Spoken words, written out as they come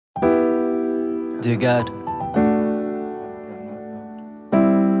Dear God,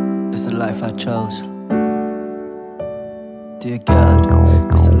 this is the life I chose. Dear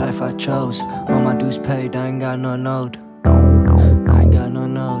God, this is the life I chose. All my dues paid, I ain't got no node. I ain't got no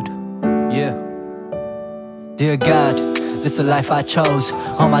node. Yeah. Dear God, this is the life I chose.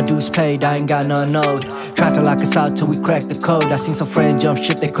 All my dues paid, I ain't got no node. Tried to lock us out till we cracked the code. I seen some friends jump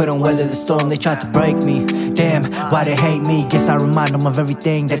ship, they couldn't weather the storm. They tried to break me, damn, why they hate me? Guess I remind them of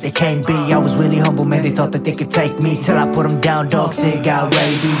everything that they can't be. I was really humble, man, they thought that they could take me. Till I put them down, dog, said got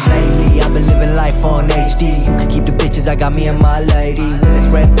rabies. Lately, I've been living life on HD. You can keep the bitches, I got me and my lady. When it's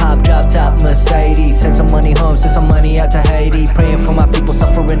red pop, drop top Mercedes. Send some money home, send some money out to Haiti. Praying for my people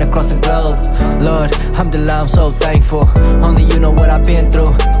suffering across the globe. Lord, Alhamdulilah, I'm so thankful. Only you know what I've been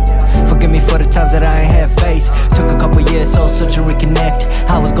through. Forgive me for the times that I ain't had faith. Took a couple years, so search and reconnect.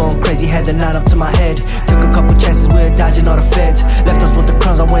 I was going crazy, had the knot up to my head. Took a couple chances, we were dodging all the feds. Left us with the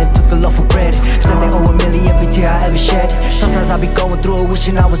crumbs, I went and took a loaf of bread. Said they owe a million every tear I ever shed. Sometimes I be going through it,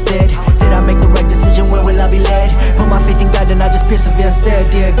 wishing I was dead. Did I make the right decision, where will I be led? Put my faith in God and I just persevere instead.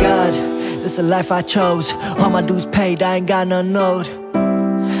 Dear God, this is the life I chose. All my dues paid, I ain't got no node.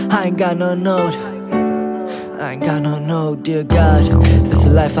 I ain't got no node. I ain't got no node, dear God, this is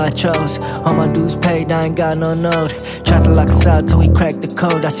the life I chose. All my dues paid, I ain't got no node. Tried to lock us out till we cracked the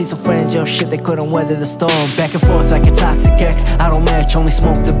code. I see some friends jump ship, they couldn't weather the storm. Back and forth like a toxic ex. I don't match, only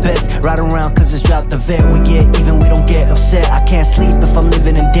smoke the best. Ride around cause it's dropped the vent. We get even, we don't get upset. I can't sleep if I'm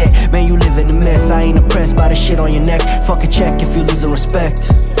living in debt. Man, you live in a mess. I ain't impressed by the shit on your neck. Fuck a check if you losing respect.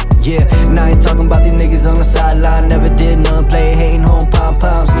 Yeah, now I ain't talking about these niggas on the sideline. Never did nothing, play hating home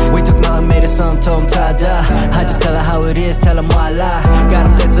pom-poms. We took nothing, made it something, told them ta-da. I just tell her how it is, tell them why I lie. Got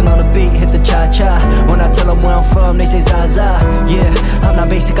them dancing on the beat, hit the cha-cha. When I tell them where I'm from, they say Zaza. Yeah, I'm not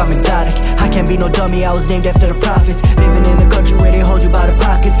basic, I'm exotic. I can't be no dummy, I was named after the prophets. Living in a country where they hold you by the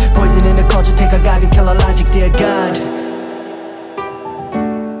pockets. Poison in the culture, take our God and kill our logic. Dear God,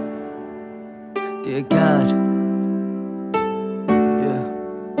 dear God,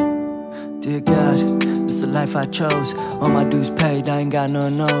 dear God, this is the life I chose. All my dues paid, I ain't got no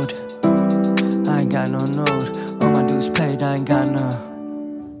node. I ain't got no node. All my dues paid, I ain't got no.